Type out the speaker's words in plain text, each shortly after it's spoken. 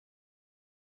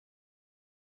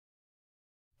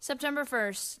September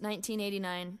 1st,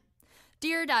 1989.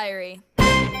 Dear Diary,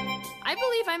 I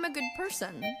believe I'm a good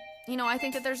person. You know, I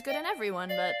think that there's good in everyone,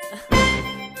 but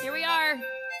here we are.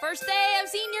 First day of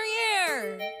senior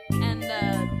year. And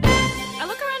I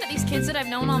look around at these kids that I've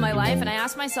known all my life and I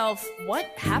ask myself, what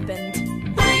happened?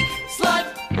 Freak,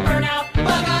 slut, burnout,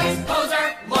 bug eyes,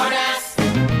 poser, lord ass.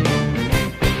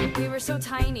 We were so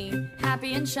tiny,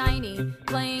 happy and shiny,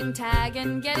 playing tag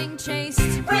and getting chased.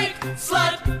 Freak,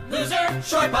 slut, loser,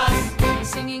 short bus.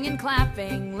 Singing and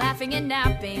clapping, laughing and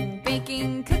napping,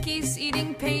 baking cookies,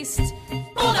 eating paste.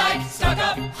 Bull-dyke,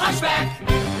 stuck-up, hunchback.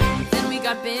 Then we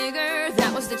got bigger,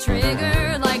 that was the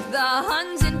trigger, like the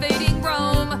Huns invading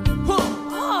Rome.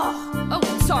 Oh,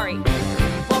 sorry.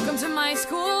 Welcome to my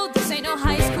school, this ain't no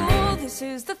high school, this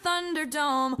is the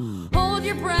Thunderdome. Hold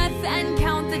your breath and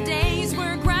count the days,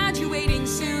 we're graduating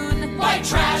soon. White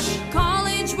trash.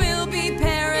 College will be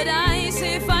paradise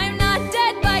if I'm not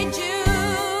dead by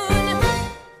June.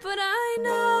 But I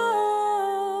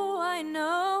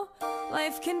know,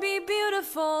 life can be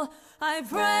beautiful. I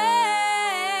pray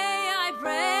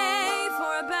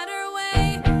for a better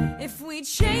way. If we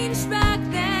changed back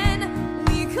then,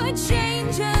 we could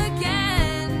change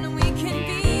again. We can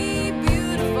be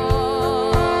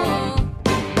beautiful.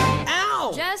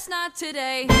 Ow! Just not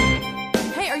today.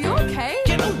 Hey, are you okay?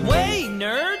 Get away,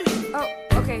 nerd! Oh,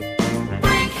 okay.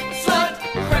 Freak, slut,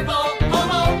 cripple,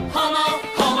 homo.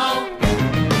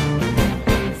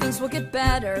 Things will get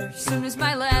better soon as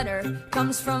my letter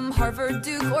comes from Harvard,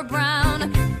 Duke, or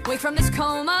Brown. Wake from this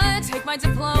coma, take my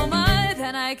diploma,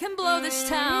 then I can blow this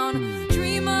town.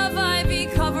 Dream of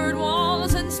ivy-covered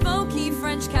walls and smoky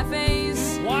French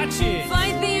cafes. Watch it!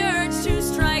 Fight the urge to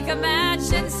strike a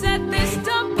match and set this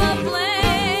dump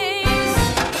ablaze.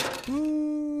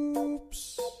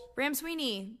 Oops. Ram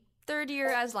Sweeney, 3rd year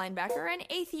as linebacker and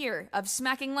 8th year of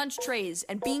smacking lunch trays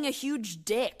and being a huge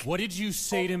dick. What did you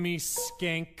say to me,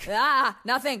 skank? Ah,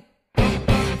 nothing.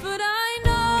 But I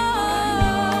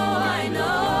know,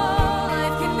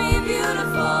 life can be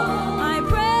beautiful. I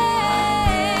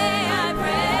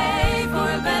pray for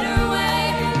a better way.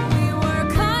 We were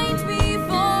kind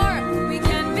before, we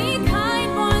can be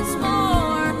kind once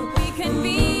more. We can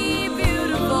be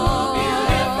beautiful.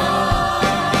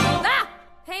 Ah!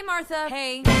 Hey, Martha.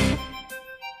 Hey.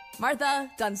 Martha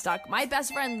Dunstock, my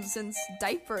best friend since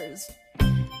diapers.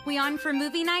 We on for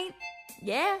movie night?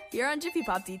 Yeah, you're on Jiffy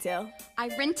Pop Detail. I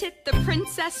rented The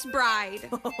Princess Bride.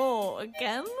 Oh,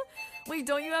 again? Wait,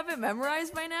 don't you have it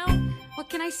memorized by now? What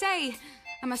can I say?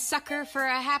 I'm a sucker for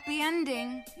a happy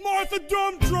ending. Martha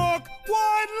Dump Truck!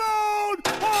 Wide load!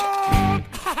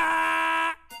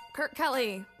 Honk! Kurt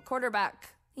Kelly,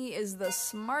 quarterback. He is the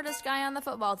smartest guy on the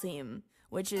football team,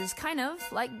 which is kind of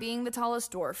like being the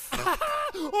tallest dwarf.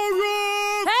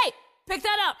 Hey! Pick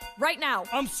that up, right now.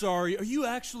 I'm sorry, are you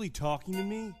actually talking to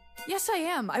me? Yes, I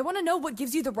am. I want to know what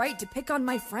gives you the right to pick on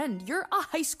my friend. You're a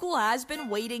high school has-been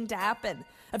waiting to happen.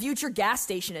 A future gas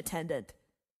station attendant.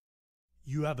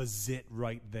 You have a zit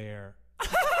right there.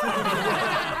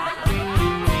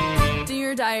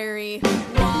 Dear Diary.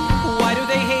 Why do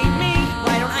they hate me?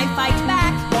 Why don't I fight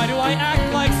back? Why do I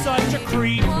act like such a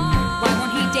creep? Why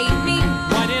won't he date me?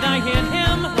 Why did I hit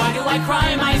him? Why do I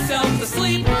cry myself to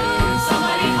sleep?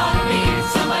 Somebody help me,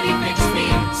 somebody fix me,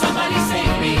 somebody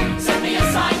save me, send me a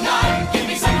sign, God, give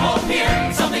me some hope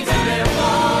here, something to live for.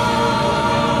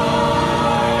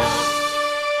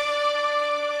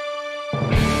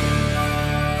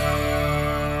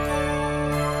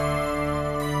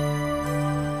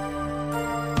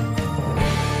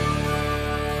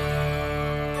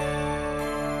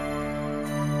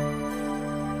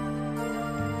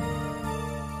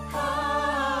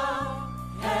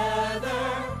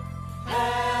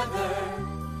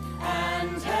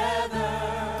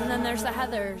 There's the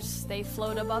Heathers. They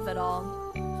float above it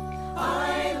all.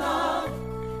 I love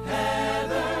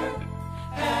Heather,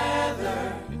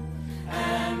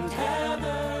 and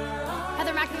Heather.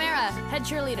 Heather McNamara, head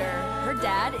cheerleader. Her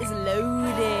dad is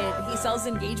loaded. He sells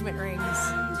engagement rings.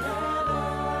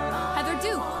 Heather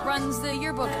Duke runs the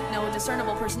yearbook. No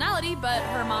discernible personality, but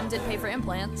her mom did pay for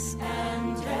implants.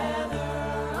 And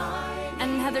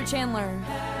Heather Chandler,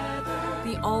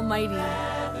 the almighty.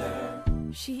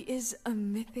 She is a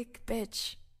mythic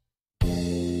bitch.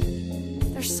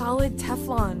 They're solid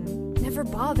Teflon. Never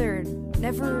bothered.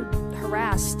 Never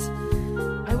harassed.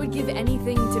 I would give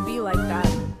anything to be like that.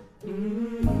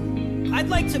 I'd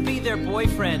like to be their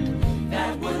boyfriend.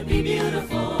 That would be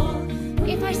beautiful.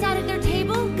 If I sat at their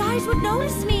table, guys would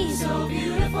notice me. So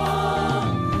beautiful.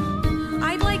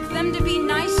 I'd like them to be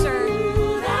nicer.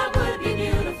 That would be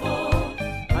beautiful.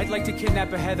 I'd like to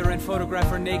kidnap a Heather and photograph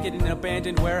her naked in an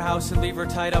abandoned warehouse and leave her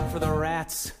tied up for the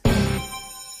rats.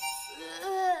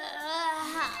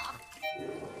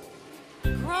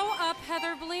 Grow up,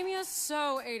 Heather. Bulimia's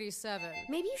so 87.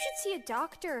 Maybe you should see a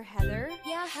doctor, Heather.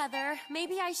 Yeah, Heather,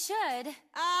 maybe I should.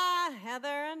 Ah, Heather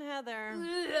and Heather.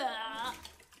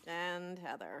 And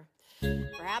Heather.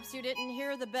 Perhaps you didn't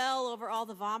hear the bell over all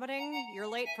the vomiting. You're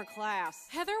late for class.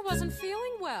 Heather wasn't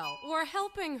feeling well. We're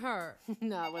helping her.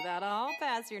 Not without a hall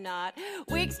pass, you're not.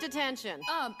 Week's detention.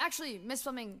 Actually, Miss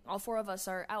Fleming, all 4 of us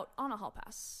are out on a hall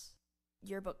pass.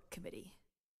 Yearbook committee.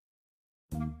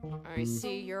 I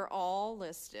see you're all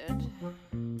listed.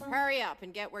 Hurry up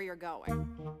and get where you're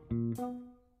going.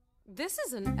 This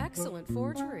is an excellent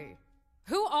forgery.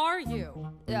 Who are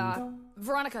you?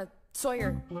 Veronica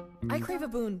Sawyer. I crave a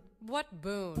boon. What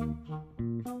boon?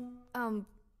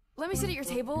 Let me sit at your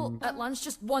table at lunch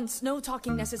just once. No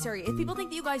talking necessary. If people think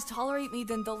that you guys tolerate me,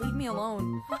 then they'll leave me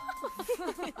alone.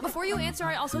 Before you answer,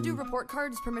 I also do report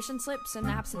cards, permission slips, and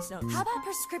absence notes. How about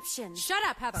prescriptions? Shut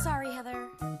up, Heather. Sorry, Heather.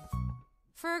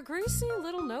 For a greasy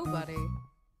little nobody,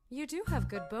 you do have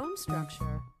good bone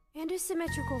structure. And a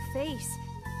symmetrical face.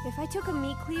 If I took a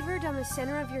meat cleaver down the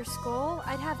center of your skull,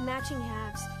 I'd have matching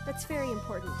halves. That's very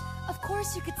important. Of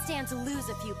course you could stand to lose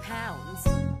a few pounds.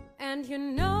 And you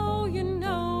know,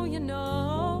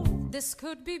 this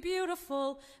could be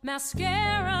beautiful.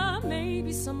 Mascara,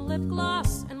 maybe some lip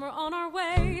gloss, and we're on our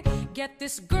way. Get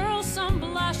this girl some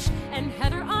blush, and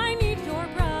Heather, I need your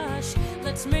brush.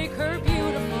 Let's make her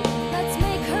beautiful. Let's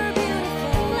make her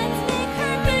beautiful. Let's make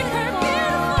her beautiful.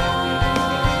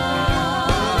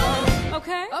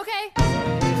 Okay? Okay.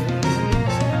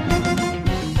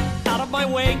 Out of my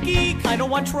way, geek, I don't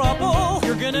want trouble.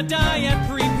 You're gonna die at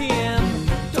 3 p.m.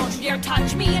 Don't you dare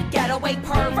touch me, a getaway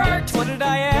pervert. What did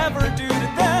I ever do to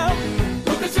them?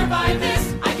 Who could survive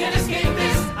this? I can't escape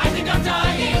this. I think I'm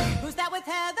dying.